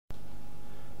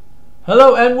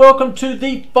Hello and welcome to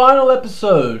the final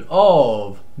episode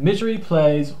of Misery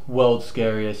Plays World's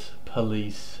Scariest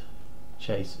Police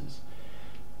Chases.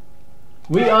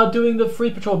 We are doing the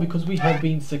free patrol because we have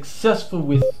been successful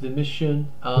with the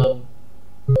mission.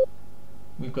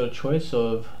 We've got a choice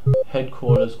of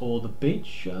headquarters or the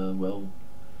beach. Well,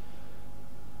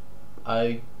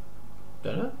 I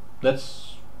don't know.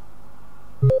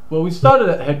 Well, we started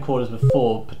at headquarters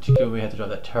before, particularly when we had to drive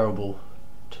that terrible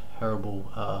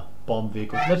bomb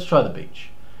vehicle. Let's try the beach.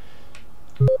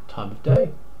 Time of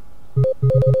day.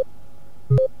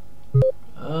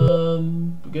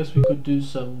 I guess we could do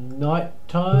some night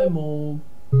time or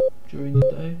during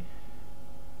the day.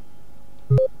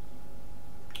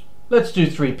 Let's do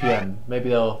 3 PM. Maybe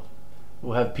we'll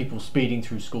have people speeding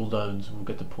through school zones and we'll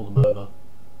get to pull them over.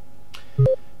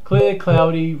 Clear,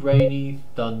 cloudy, rainy,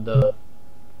 thunder.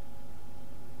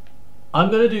 I'm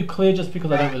going to do clear just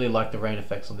because I don't really like the rain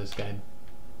effects on this game.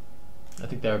 I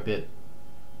think they're a bit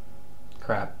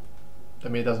crap. I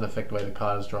mean, it doesn't affect the way the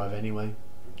cars drive anyway.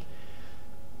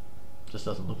 Just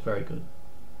doesn't look very good.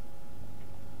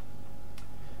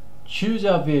 Choose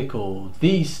our vehicle.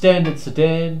 The standard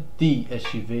sedan, the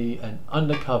SUV, an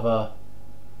undercover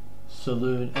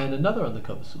saloon, and another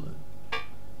undercover saloon.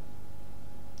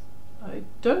 I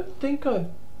don't think I've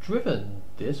driven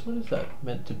this. What is that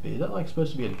meant to be? Is that like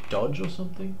supposed to be a Dodge or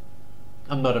something?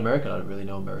 I'm not American, I don't really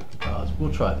know American cars.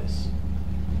 We'll try this.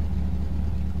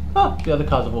 Oh, the other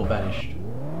cars have all vanished.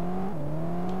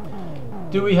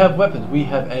 Do we have weapons? We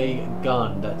have a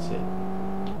gun, that's it.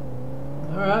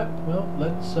 Alright, well,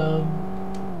 let's I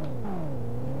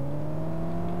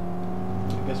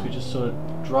guess we just sort of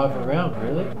drive around,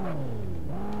 really.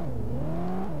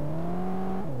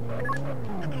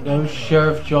 No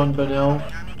Sheriff John Bunnell.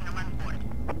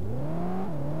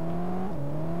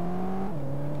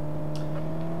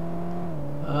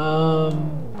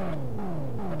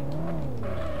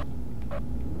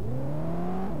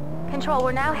 Control,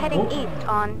 we're now heading east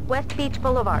on West Beach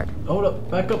Boulevard. Hold up,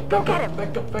 back up.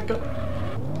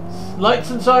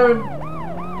 Lights and siren.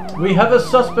 We have a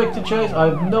suspect to chase. I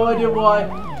have no idea why.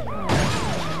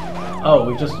 Oh,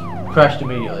 we just crashed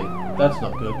immediately. That's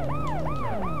not good.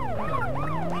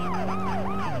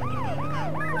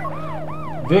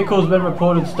 Vehicle's been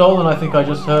reported stolen, I think I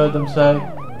just heard them say.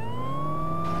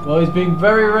 Well, he's being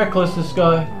very reckless, this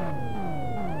guy.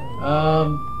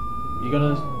 You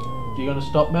gonna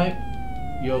stop, mate?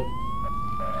 There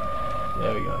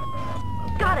we go.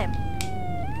 Okay. Got him.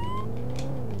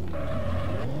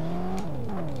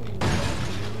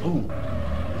 Ooh.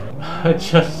 I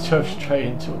just drove straight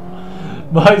into him.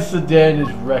 My sedan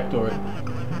is wrecked already.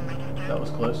 That was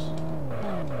close.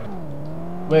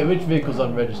 Wait, which vehicle's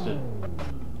unregistered?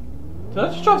 Did I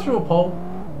just drive through a pole?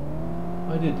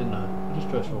 I did, didn't I? I just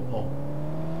drove through a pole.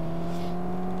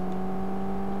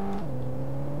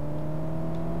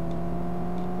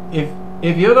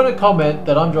 If you're going to comment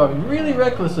that I'm driving really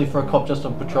recklessly for a cop just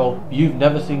on patrol, you've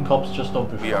never seen cops just on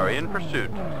patrol. We are in pursuit.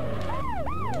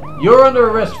 You're under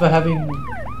arrest for having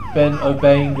been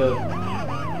obeying the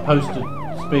posted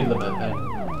speed limit and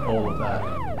all of that.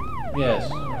 Yes.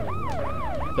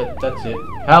 That's it.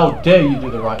 How dare you do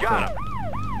the right thing?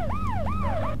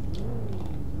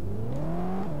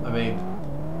 I mean,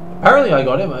 apparently I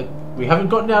got him. We haven't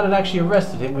gotten out and actually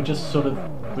arrested him. We're just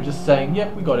saying,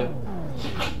 yep, we got him.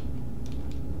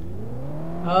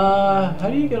 How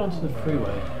do you get onto the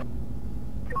freeway?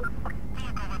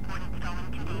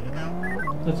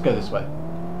 Let's go this way.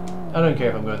 I don't care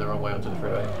if I'm going the wrong way onto the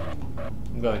freeway.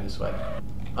 I'm going this way.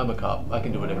 I'm a cop. I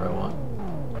can do whatever I want.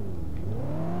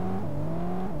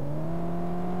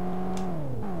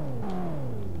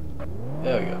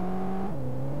 There we go.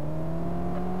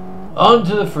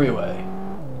 Onto the freeway.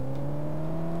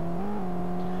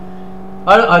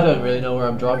 I don't really know where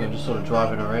I'm driving. I'm just sort of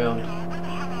driving around.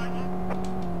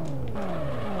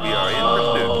 We are in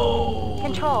pursuit.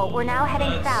 Control, we're now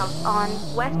heading south on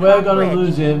West We're gonna Bridge.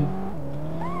 lose him.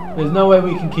 There's no way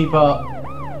we can keep up.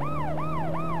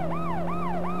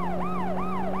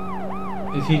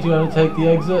 Is he gonna take the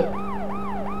exit?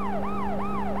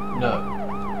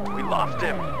 No. We lost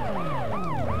him.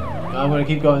 I'm gonna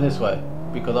keep going this way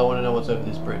because I want to know what's over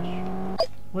this bridge.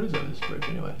 What is over this bridge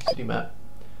anyway? City map.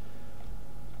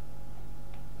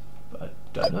 But I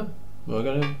don't know. We're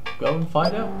gonna go and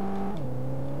find out.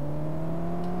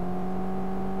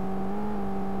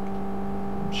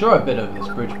 I'm sure I've been over this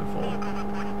bridge before.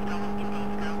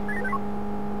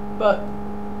 But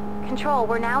Control,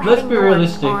 we're now let's heading be north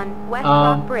realistic. on West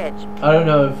Rock Bridge. I don't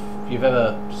know if you've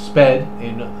ever sped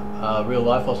in real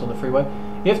life whilst on the freeway.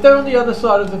 If they're on the other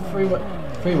side of the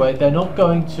freeway, they're not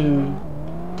going to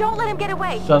Don't let him get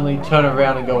away. suddenly turn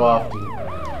around and go after you.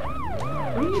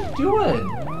 What are you doing?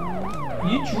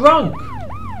 You drunk?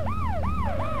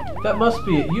 That must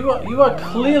be it. You are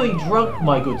clearly drunk,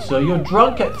 my good sir. You're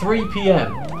drunk at 3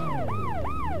 p.m.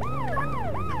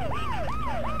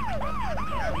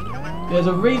 There's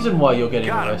a reason why you're getting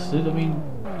arrested. I mean,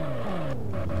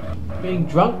 being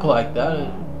drunk like that,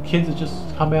 kids have just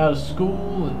come out of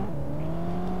school and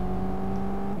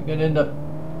you're going to end up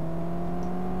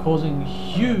causing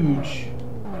huge,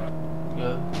 you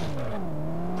know,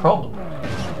 problem.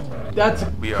 That's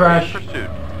a crash.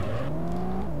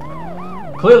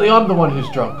 Clearly I'm the one who's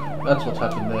drunk. That's what's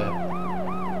happened there.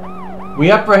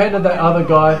 We apprehended that other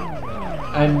guy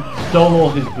and stole all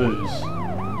his booze.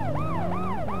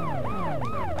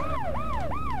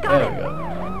 There we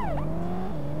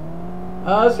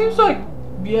go. Seems like,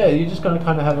 yeah, you're just going to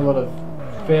kind of have a lot of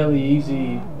fairly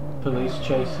easy police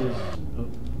chases.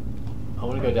 I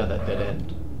want to go down that dead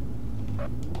end.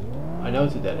 I know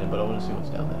it's a dead end, but I want to see what's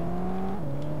down there.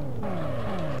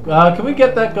 Can we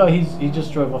get that guy? He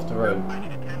just drove off the road.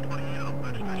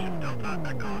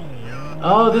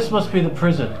 Oh, this must be the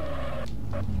prison.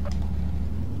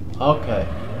 Okay.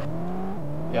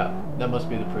 Yeah, that must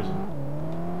be the prison.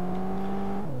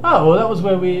 Oh, well, that was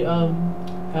where we,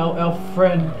 our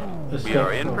friend escaped. We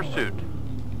are in pursuit.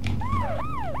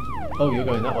 Oh, you're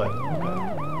going that way.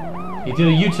 Okay. He did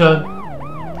a U-turn.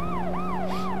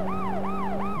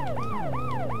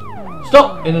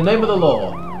 Stop! In the name of the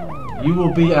law. You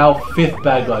will be our 5th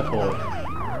bad guy caught.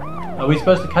 Are we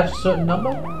supposed to catch a certain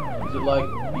number? Is it like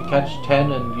you catch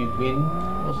 10 and you win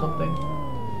or something?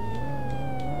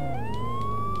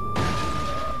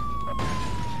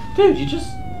 Dude, you just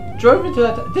drove into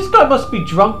that. This guy must be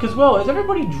drunk as well. Is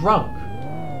everybody drunk?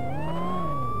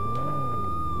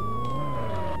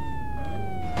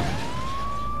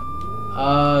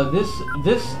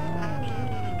 This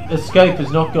escape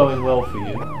is not going well for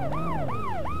you.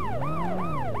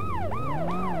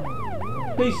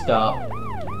 Please stop.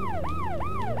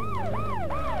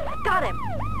 Got him.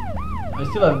 I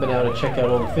still haven't been able to check out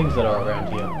all the things that are around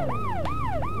here.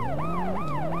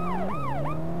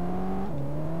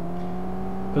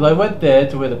 Because I went there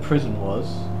to where the prison was.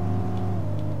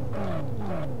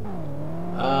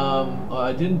 What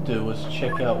I didn't do was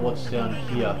check out what's down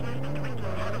here.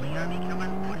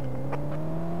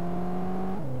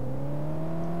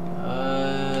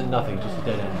 Nothing, just a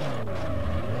dead end.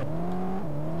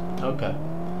 Okay.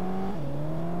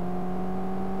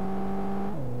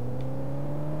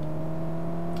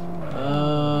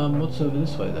 What's over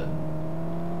this way then?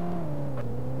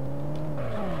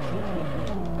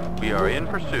 We are in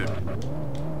pursuit.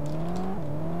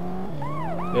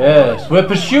 Yes, we're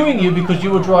pursuing you because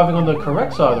you were driving on the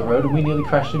correct side of the road and we nearly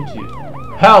crashed into you.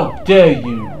 How dare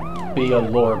you be a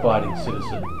law-abiding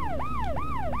citizen?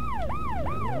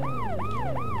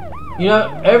 You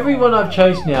know, everyone I've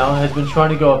chased now has been trying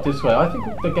to go up this way. I think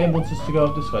the game wants us to go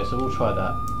up this way, so we'll try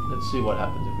that. Let's see what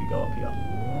happens if we go up here.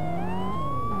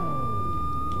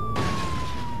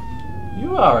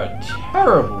 You are a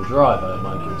terrible driver,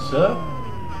 my good sir.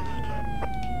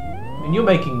 And you're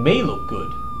making me look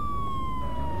good.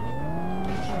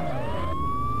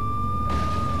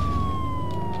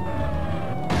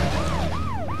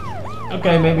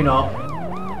 Okay, maybe not.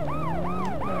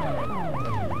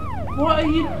 What are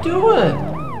you doing?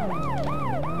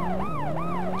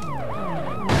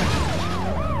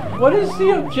 What is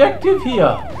the objective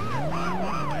here?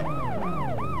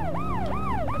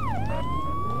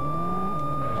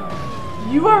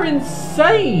 You are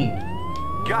insane!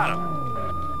 Got him!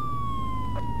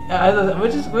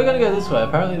 We're gonna go this way.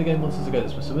 Apparently the game wants us to go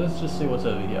this way, so let's just see what's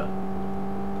over here.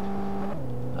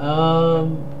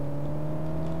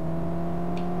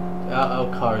 Our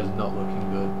car is not looking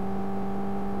good.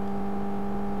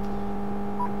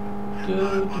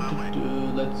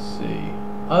 Let's see.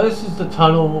 Oh, this is the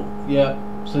tunnel. Yeah,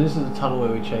 so this is the tunnel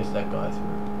where we chased that guy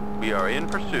through. We are in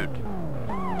pursuit.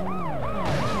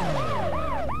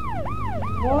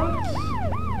 What?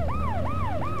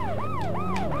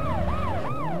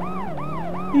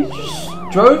 You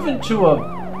just drove into a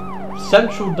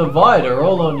central divider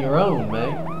all on your own,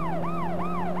 mate.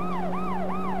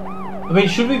 I mean,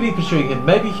 should we be pursuing him?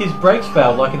 Maybe his brakes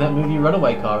failed, like in that movie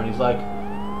Runaway Car, and he's like...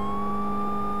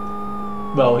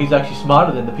 Well, he's actually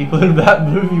smarter than the people in that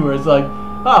movie where it's like,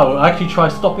 oh, actually try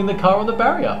stopping the car on the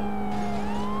barrier.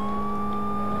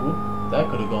 Whoop, that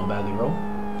could have gone badly wrong.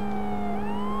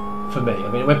 For me. I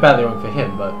mean, it went badly wrong for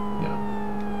him, but, you know.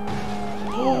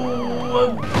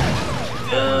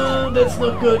 Oh, that's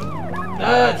not good.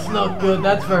 That's not good.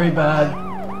 That's very bad.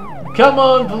 Come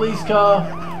on, police car.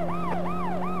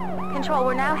 Control,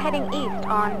 we're now heading east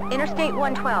on Interstate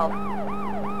 112.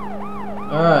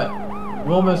 Alright,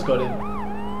 we almost got him.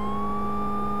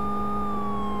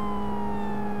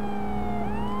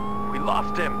 We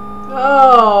lost him.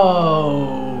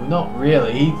 Oh, not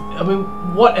really. I mean,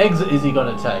 what exit is he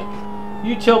gonna take?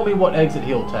 You tell me what exit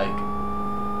he'll take.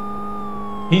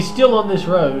 He's still on this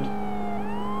road.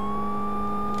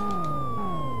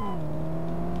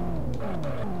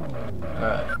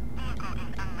 Alright.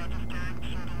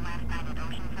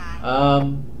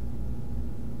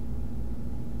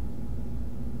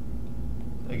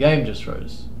 The game just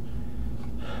froze.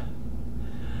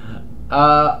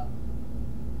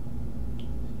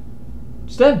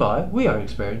 Stand by, we are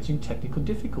experiencing technical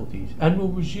difficulties and will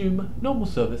resume normal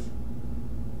service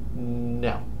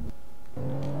now.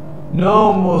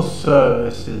 Normal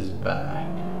service is back.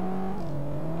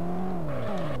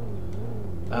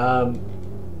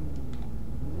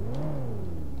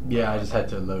 Yeah, I just had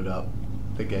to load up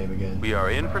the game again. We are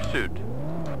in pursuit.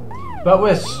 But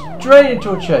we're straight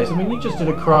into a chase. I mean, you just did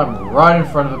a crime right in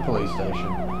front of a police station.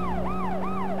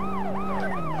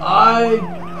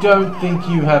 I don't think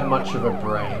you have much of a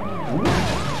brain.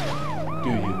 Do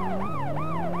you?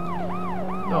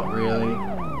 Not really.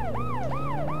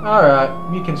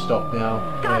 Alright, you can stop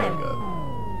now. There we go.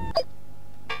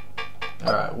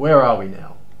 Alright, where are we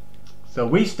now? So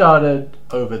we started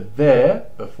over there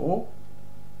before.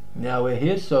 Now we're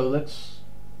here, so let's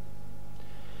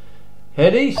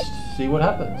head east, see what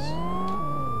happens.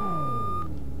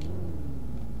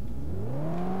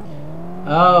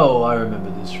 Oh, I remember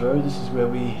this road. This is where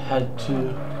we had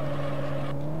to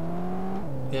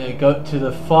go to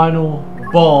the final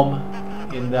bomb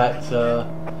in that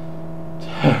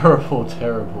terrible,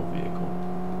 terrible vehicle.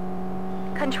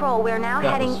 Control, we're now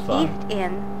That heading was fun. east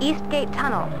in Eastgate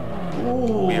Tunnel.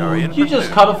 Ooh, We are in you just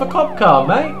pursuit. cut off a cop car,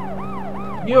 mate.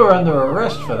 You're under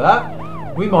arrest for that.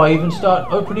 We might even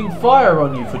start opening fire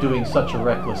on you for doing such a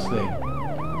reckless thing.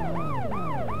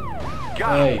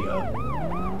 Got There him. you go.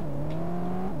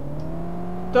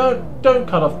 Don't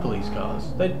cut off police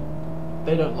cars. They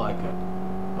don't like it.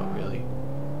 Not really.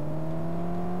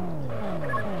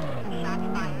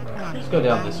 Let's go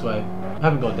down this way. I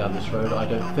haven't gone down this road, I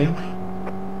don't think.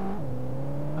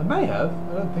 I may have.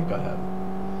 I don't think I have.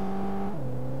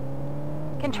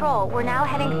 Control, we're now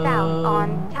heading south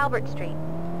on Talbot Street.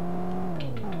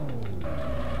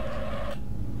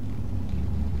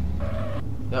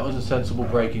 That was a sensible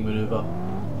braking maneuver.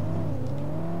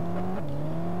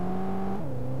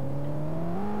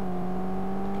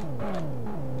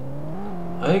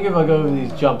 I think if I go over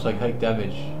these jumps I take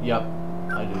damage. Yep,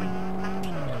 I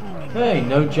do. Hey,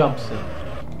 no jumps then.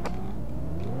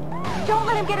 Don't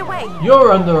let him get away!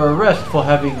 You're under arrest for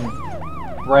having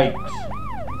brakes.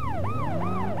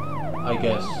 I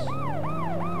guess.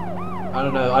 I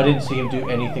don't know, I didn't see him do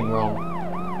anything wrong.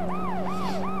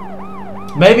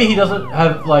 Maybe he doesn't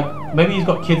have, like, maybe he's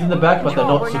got kids in the back but they're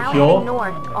Control, not we're now secure. heading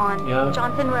north on You know?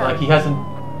 Johnson Road. Like he hasn't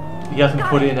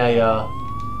put in a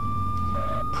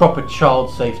proper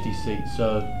child safety seat,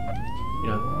 so you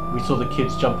know, we saw the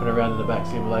kids jumping around in the back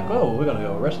seat and we're like, oh, we're gonna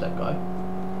go arrest that guy.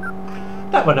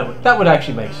 That would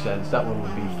actually make sense. That one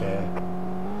would be fair.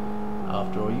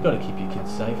 After all, you gotta keep your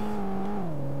kids safe.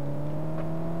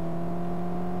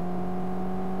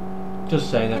 Just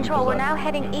saying that. Control, we're because now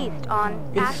heading east on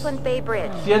It's- Ashland Bay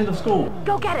Bridge. It's the end of school.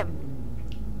 Go get him!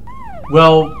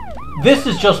 Well, this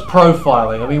is just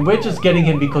profiling. I mean, we're just getting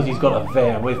him because he's got a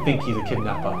van. We think he's a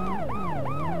kidnapper.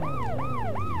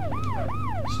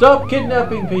 Stop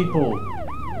kidnapping people!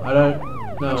 I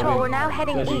don't know. Control, we're now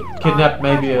heading does he east kidnap on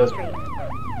maybe Carson a... Street.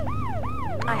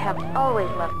 I have always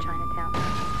loved Chinatown.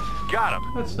 Got him.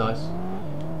 That's nice.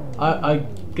 I'm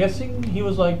guessing he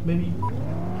was like maybe...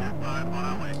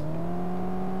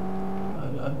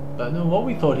 I don't know what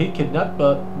we thought he'd kidnapped,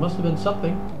 but must have been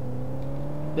something.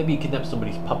 Maybe he kidnapped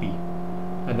somebody's puppy.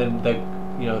 And then they,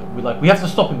 you know, we're like, we have to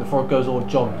stop him before it goes all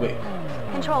John Wick.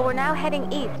 Control, we're now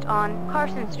heading east on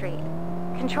Carson Street.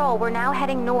 Control, we're now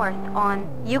heading north on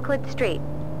Euclid Street.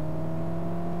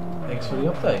 Thanks for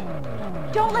the update.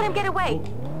 Don't let him get away!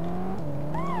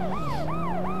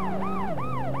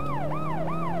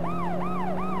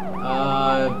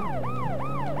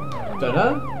 Don't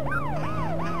know.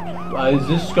 Is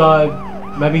this guy,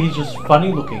 maybe he's just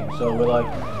funny looking, so we're like,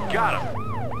 Got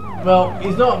him. well,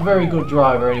 he's not a very good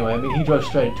driver anyway. I mean, he drove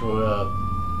straight into a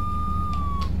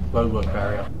roadwork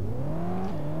barrier.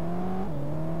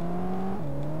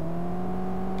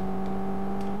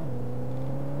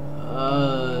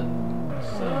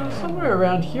 So somewhere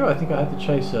around here, I think I had to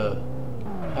chase a,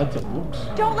 whoops,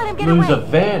 Don't let him get lose away! a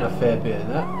van a fair bit in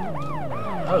that.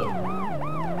 Oh.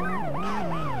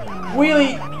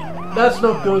 Wheelie! That's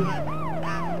not good.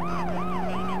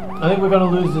 I think we're gonna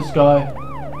lose this guy.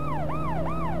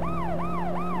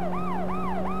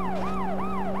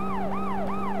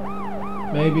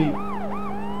 Maybe.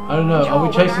 I don't know. Are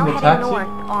we chasing the taxi? North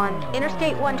on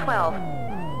Interstate 112.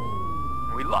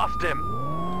 We lost him.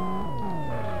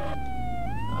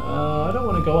 I don't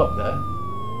want to go up there.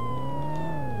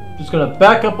 Just gonna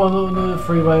back up on the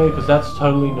freeway because that's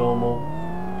totally normal.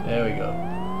 There we go.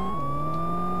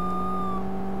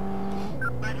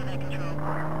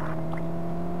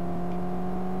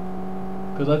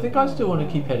 Because I think I still want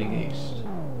to keep heading east.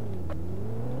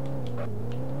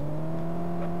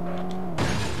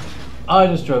 I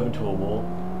just drove into a wall.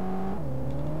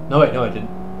 No wait, no I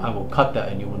didn't. I will cut that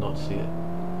and you will not see it.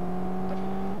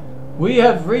 We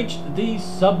have reached the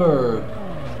suburb.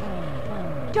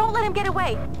 Don't let him get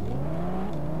away.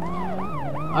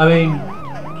 I mean,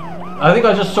 I think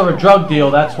I just saw a drug deal,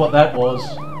 that's what that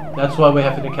was. That's why we're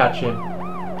having to catch him.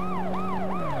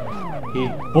 He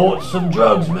bought some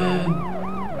drugs, man.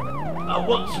 I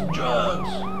want some drugs.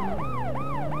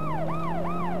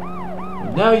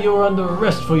 Now you're under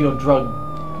arrest for your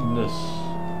drugness.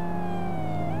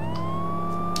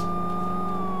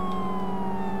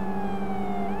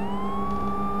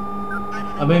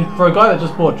 I mean, for a guy that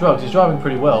just bought drugs, he's driving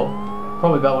pretty well.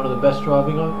 Probably about one of the best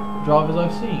drivers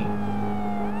I've seen.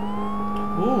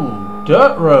 Ooh,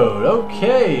 dirt road.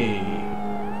 Okay.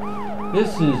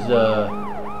 This is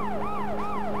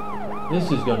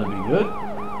gonna be good.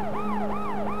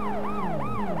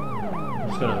 I'm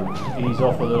just gonna ease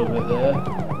off a little bit there.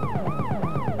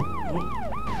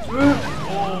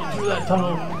 Through that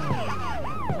tunnel.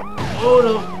 Oh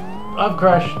no, I've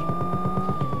crashed.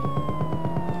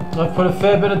 I've put a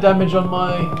fair bit of damage on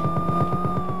my,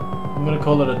 I'm gonna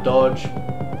call it a Dodge.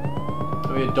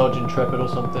 Maybe a Dodge Intrepid or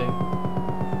something.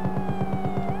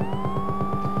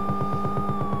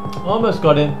 Almost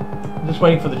got in. I'm just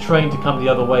waiting for the train to come the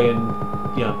other way and,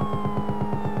 you know,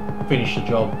 finish the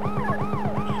job.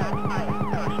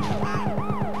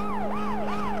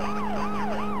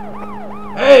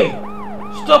 Hey!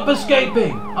 Stop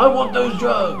escaping! I want those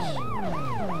drugs!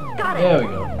 Got it. There we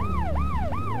go.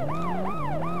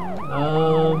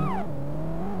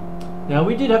 Now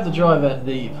we did have to drive at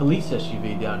the police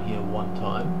SUV down here one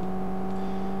time.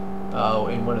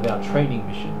 In one of our training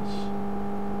missions.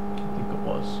 I think it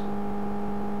was.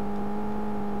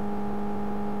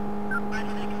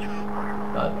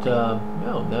 But,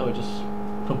 well, now we just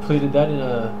completed that in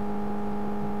a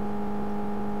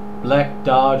black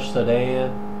Dodge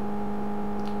sedan.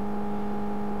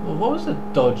 Well, what was the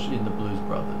Dodge in the Blues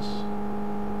Brothers?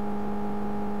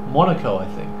 Monaco, I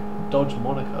think. Dodge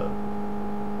Monaco.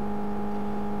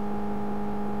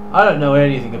 I don't know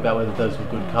anything about whether those were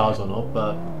good cars or not,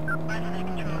 but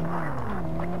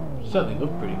certainly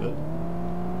looked pretty good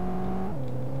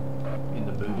in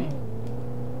the movie.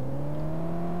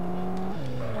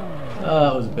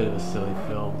 It was a bit of a silly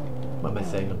film. What am I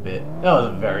saying a bit? That was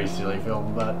a very silly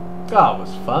film, but it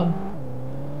was fun.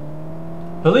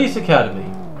 Police Academy.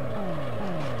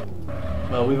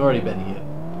 Well, we've already been here.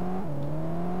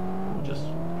 We'll just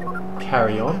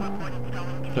carry on,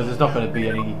 because there's not going to be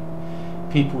any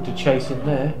people to chase in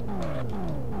there.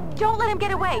 Don't let him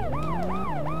get away.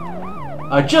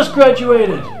 I just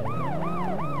graduated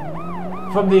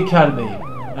from the academy,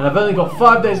 and I've only got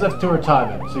 5 days left to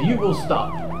retirement, so you will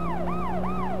stop.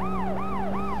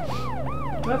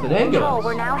 That's an ambulance. Control,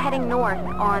 we're now heading north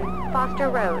on Foster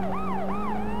Road.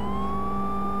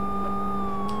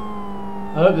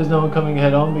 I hope there's no one coming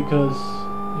head on because,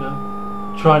 you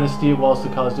know, trying to steer whilst the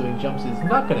car's doing jumps is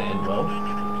not going to end well.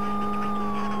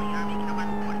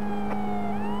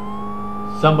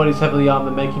 Somebody's heavily armed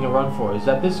and making a run for it. Is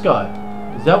that this guy?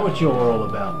 Is that what you're all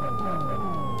about?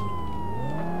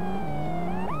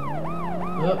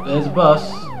 Oh, there's a bus.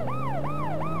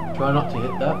 Try not to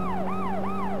hit that.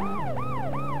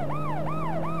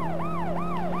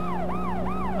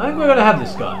 I think we're going to have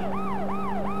this guy.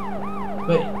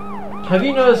 But have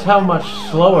you noticed how much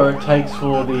slower it takes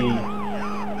for the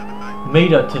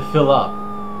meter to fill up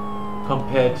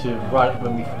compared to right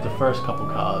when the first couple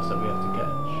cars that we have to catch?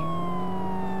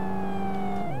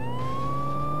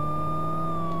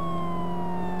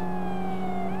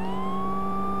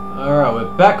 Alright,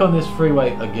 we're back on this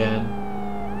freeway again.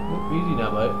 Oop, easy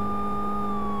now, mate.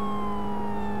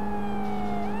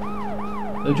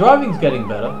 The driving's getting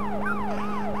better.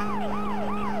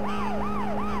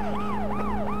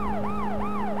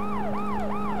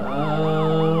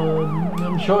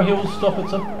 I'm sure he'll stop at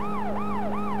some...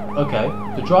 Okay,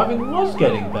 the driving was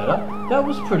getting better. That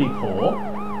was pretty poor.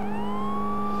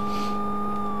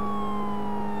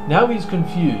 Now he's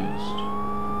confused.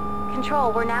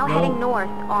 Control, we're now No. heading north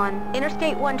on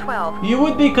Interstate 112. You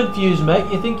would be confused, mate.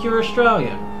 You think you're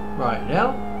Australian. Right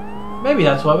now, maybe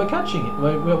that's why we're catching it.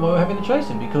 We're having to chase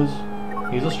him, because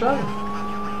he's Australian.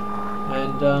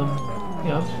 And, you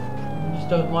know, we just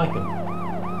don't like him.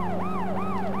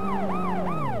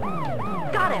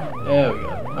 Got him! There we go.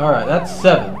 Alright, that's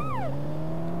 7.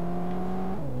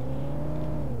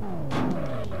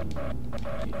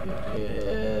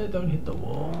 Yeah, don't hit the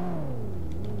wall.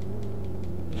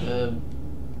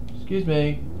 Excuse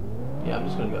me. Yeah, I'm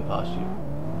just gonna go past you.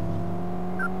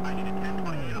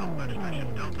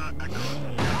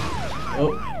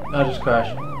 Oh, I just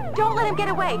crashed. Don't let him get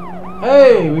away!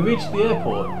 Hey, we reached the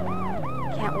airport.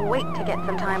 Can't wait to get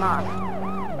some time off.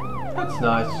 That's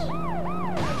nice.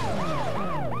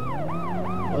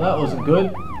 Well, that wasn't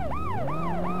good.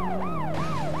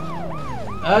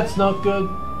 That's not good.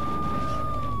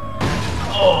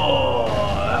 Oh,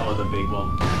 that was a big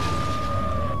one.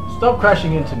 Stop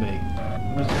crashing into me.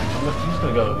 I'm just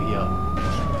gonna go over here.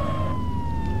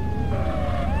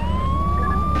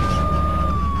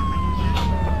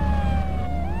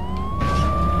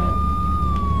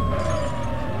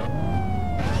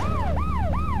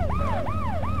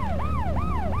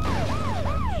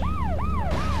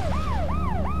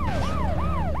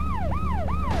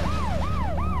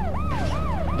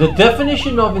 The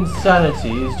definition of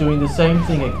insanity is doing the same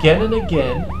thing again and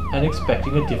again and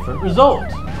expecting a different result.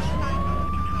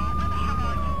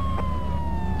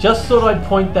 Just thought I'd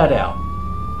point that out.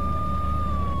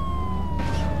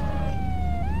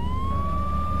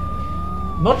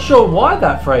 Not sure why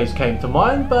that phrase came to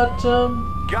mind, but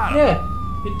Got him. yeah,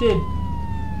 it did.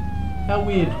 How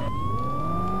weird.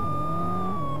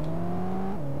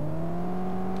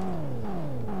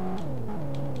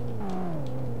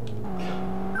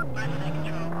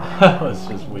 That was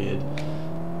just weird.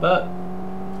 But,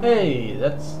 hey,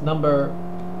 that's number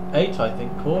 8, I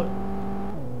think, caught.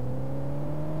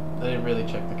 I didn't really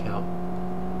check the count.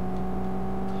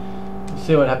 We'll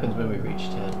see what happens when we reach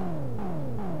 10.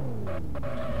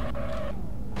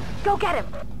 Go get him!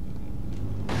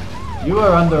 You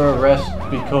are under arrest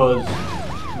because,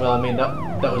 well, I mean,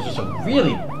 that was just a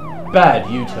really bad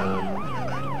U-turn.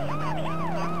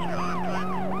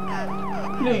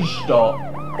 Please stop.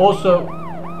 Also,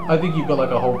 I think you've got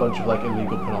like a whole bunch of like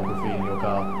illegal pornography in your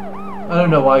car. I don't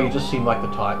know why, you just seem like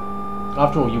the type.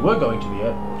 After all, you were going to the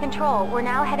airport. Control, we're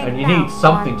now heading And you south need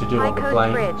something on to do on the High Coast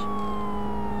plane. Bridge.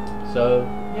 So,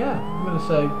 yeah, I'm gonna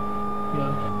say, you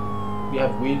know, you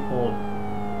have weird porn.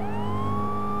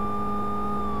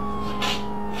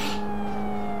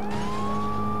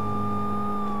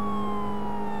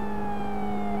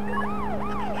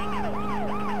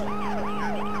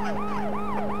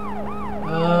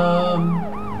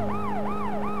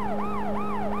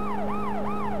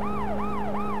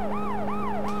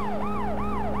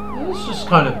 It's just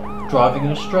kind of driving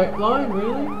in a straight line,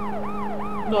 really.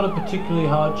 Not a particularly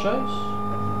hard chase.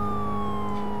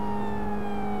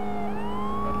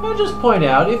 I'll just point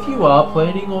out, if you are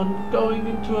planning on going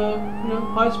into a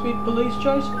high-speed police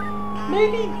chase,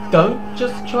 maybe don't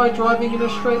just try driving in a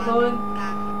straight line.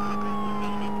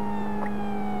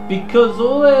 Because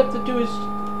all they have to do is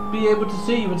be able to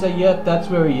see you and say, yeah, that's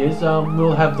where he is.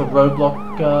 We'll have the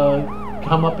roadblock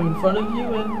come up in front of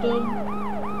you, and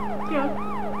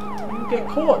you'll get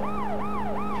caught.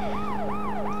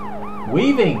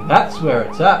 Weaving, that's where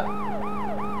it's at.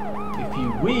 If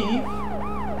you weave,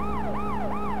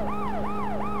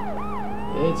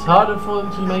 it's harder for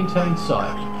them to maintain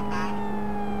sight.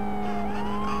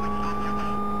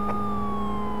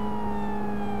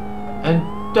 And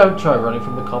don't try running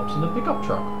from the cops in a pickup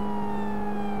truck.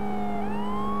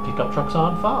 Pickup trucks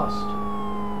aren't fast,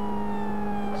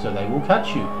 so they will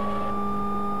catch you.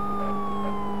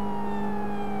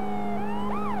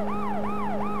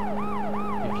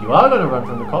 If you are going to run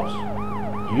from the cops,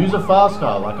 use a fast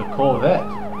car like a Corvette.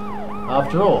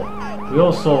 After all, we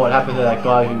all saw what happened to that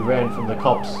guy who ran from the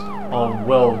cops on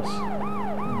World's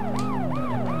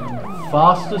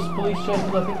Fastest Police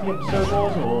Chases, I think the episode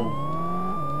was, or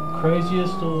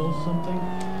Craziest or something.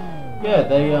 Yeah,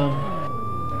 they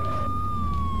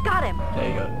Got him! there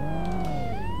you go.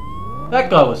 That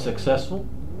guy was successful.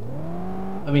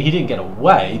 I mean, he didn't get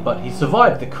away, but he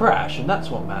survived the crash, and that's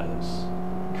what matters.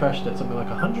 He crashed at something like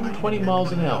 120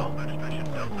 miles an hour.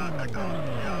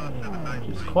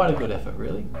 Which is quite a good effort,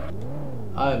 really.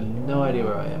 I have no idea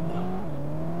where I am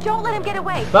now. Don't let him get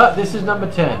away! But this is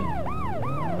number 10.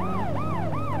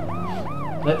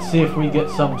 Let's see if we get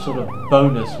some sort of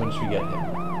bonus once we get him.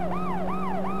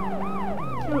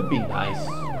 It would be nice.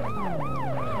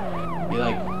 Be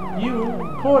like, you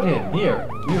caught him. Here,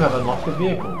 you have unlocked the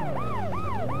vehicle.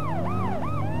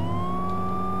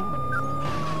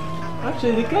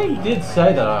 Actually, the game did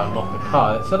say that I unlocked the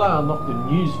car. It said I unlocked the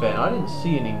news van. I didn't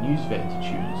see any news van to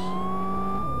choose.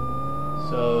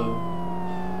 So,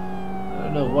 I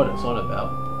don't know what it's on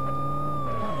about.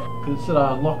 Because it said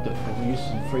I unlocked it for use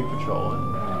in free patrol.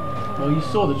 And, well, you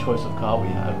saw the choice of car we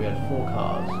had. We had 4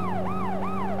 cars.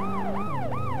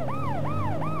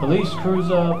 Police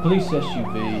cruiser, police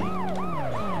SUV,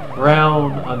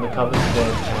 brown undercover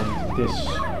squad, and this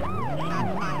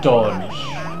Dodge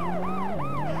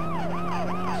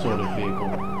sort of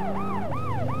vehicle.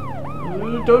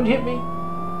 Don't hit me.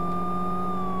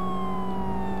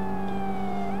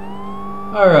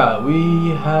 Alright,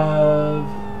 we have...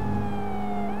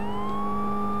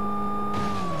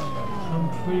 I'm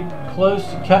pretty close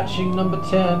to catching number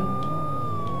 10.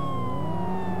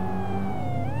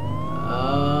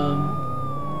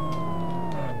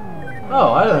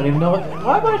 Oh, I don't even know what...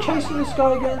 Why am I chasing this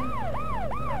guy again?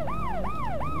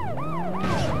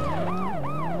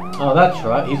 Oh, that's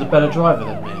right. He's a better driver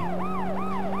than me.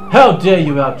 How dare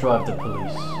you outdrive the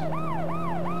police?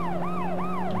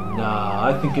 Nah,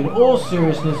 I think in all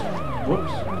seriousness...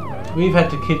 Whoops. We've had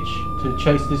to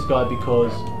chase this guy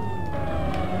because...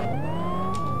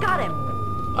 Got him.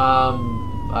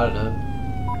 I don't know.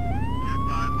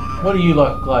 What do you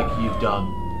look like you've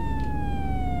done?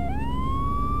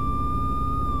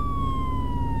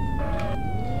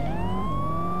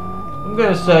 I'm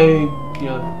gonna say, you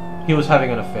know, he was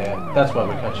having an affair. That's why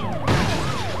we're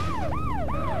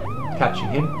catching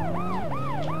him.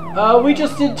 We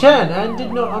just did 10 and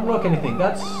did not unlock anything.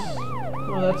 That's,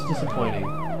 well, that's disappointing.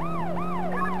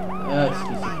 That's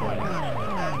disappointing.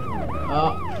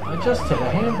 I just hit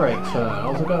a handbrake turn. I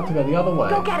was about to go the other way.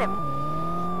 Go get him.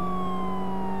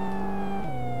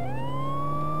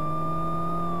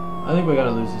 I think we're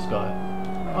gonna lose this guy.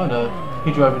 Oh no,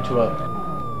 he drove into a...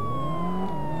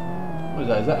 What is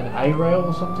that? Is that an A-rail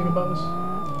or something above us?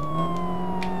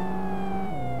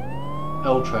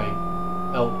 L train.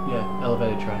 Yeah,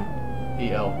 elevated train.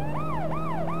 EL.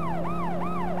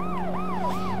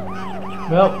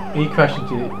 Well, he crashed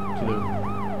into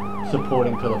the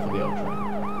supporting pillar for the L train.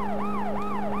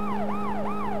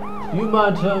 Do you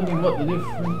mind telling me what the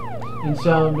difference in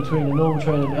sound between a normal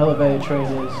train and an elevated train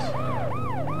is?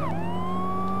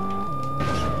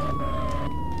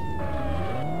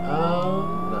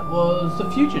 That was The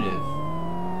Fugitive.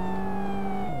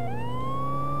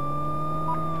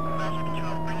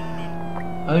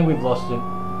 I think we've lost him.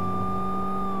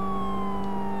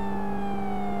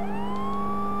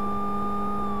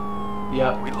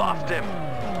 Yeah. We lost him.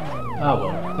 Ah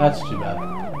well, that's too bad.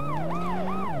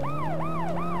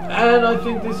 And I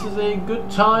think this is a good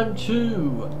time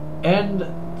to end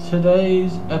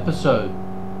today's episode.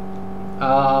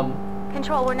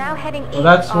 Control, we're now heading east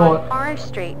that's on what- Orange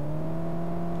Street.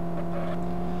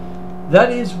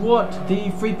 That is what the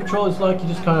free patrol is like. You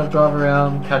just kind of drive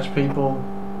around, catch people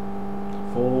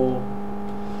for,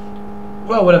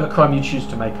 well, whatever crime you choose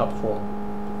to make up for.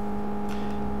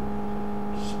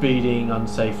 Speeding,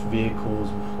 unsafe vehicles,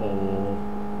 or,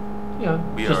 you know,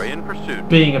 We just are in pursuit.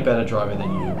 being a better driver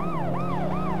than you.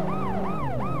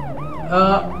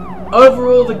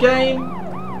 Overall, the game,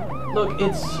 look,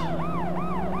 it's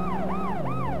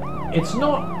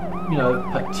not, you know,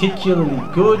 particularly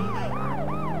good,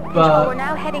 Control, we're but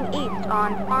now heading east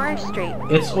on Orange Street.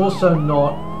 it's also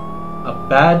not a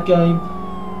bad game.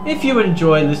 If you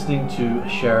enjoy listening to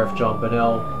Sheriff John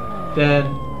Bunnell,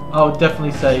 then I would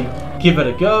definitely say give it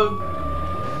a go.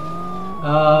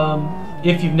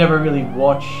 If you've never really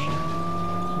watched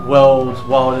World's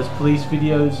Wildest Police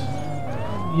videos,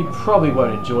 you probably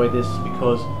won't enjoy this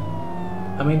because,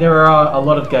 I mean, there are a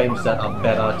lot of games that are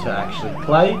better to actually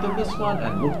play than this one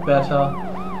and look better.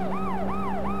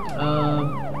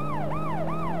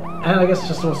 And I guess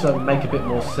just also make a bit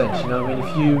more sense, you know. I mean,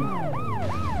 if you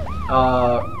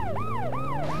are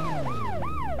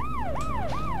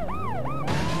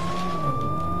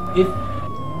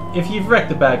if you've wrecked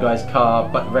the bad guy's car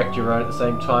but wrecked your own at the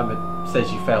same time, it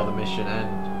says you failed the mission,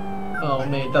 and oh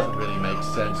man, it doesn't really make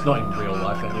sense, not in real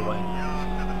life anyway.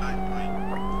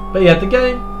 But yeah, the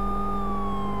game,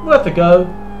 worth a go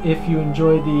if you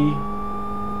enjoy the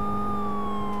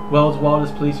World's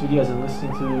Wildest Police videos and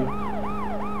listening to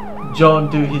John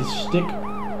do his shtick.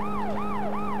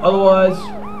 Otherwise,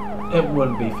 it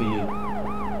wouldn't be for you.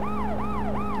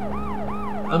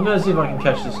 I'm gonna see if I can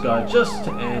catch this guy just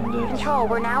to end it. Control,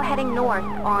 we're now heading north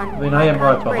on... I mean, I am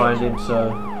right Bridge. behind him,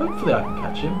 so hopefully I can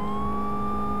catch him.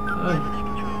 I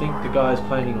don't think the guy's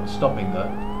planning on stopping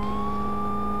though.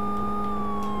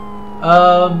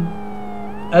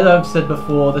 As I've said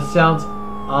before, the sounds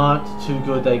aren't too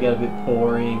good. They get a bit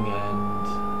boring and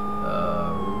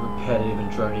repetitive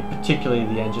and drony, particularly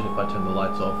the engine if I turn the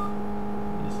lights off.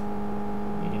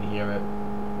 You can hear it.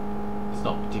 It's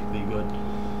not particularly good.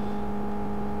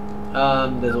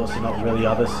 There's also not really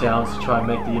other sounds to try and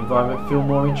make the environment feel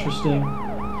more interesting.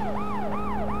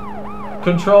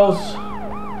 Controls.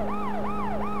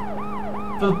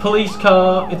 For the police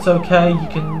car, it's okay, you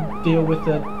can deal with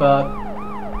it, but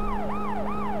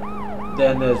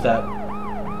then there's that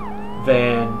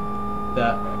van,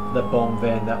 the bomb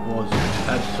van that was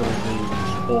absolutely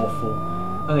awful.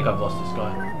 I think I've lost this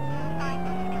guy.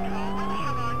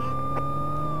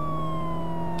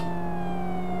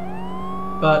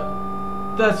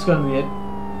 But that's going to be it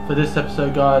for this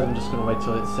episode, guys. I'm just going to wait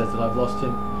till it says that I've lost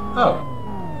him. Oh.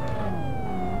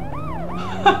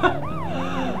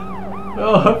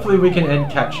 Well, hopefully we can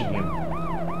end catching him.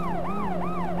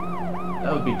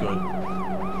 That would be good.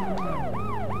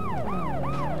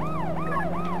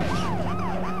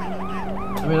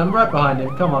 I mean, I'm right behind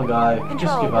him. Come on, guy. Control,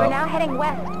 Just give up. we're now heading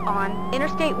west on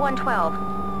Interstate 112.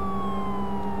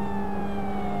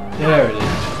 There it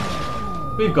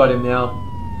is. We've got him now.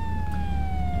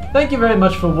 Thank you very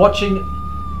much for watching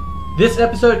this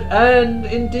episode and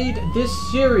indeed this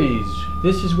series.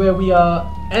 This is where we are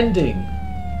ending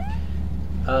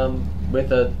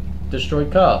with a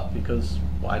destroyed car, because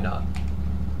why not?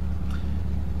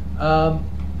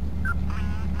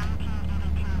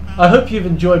 I hope you've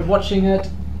enjoyed watching it,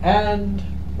 and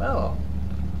well,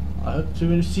 I hope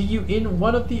to see you in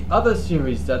one of the other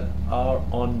series that are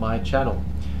on my channel.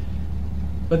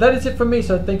 But that is it from me,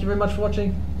 so thank you very much for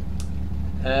watching,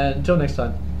 and until next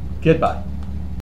time, goodbye.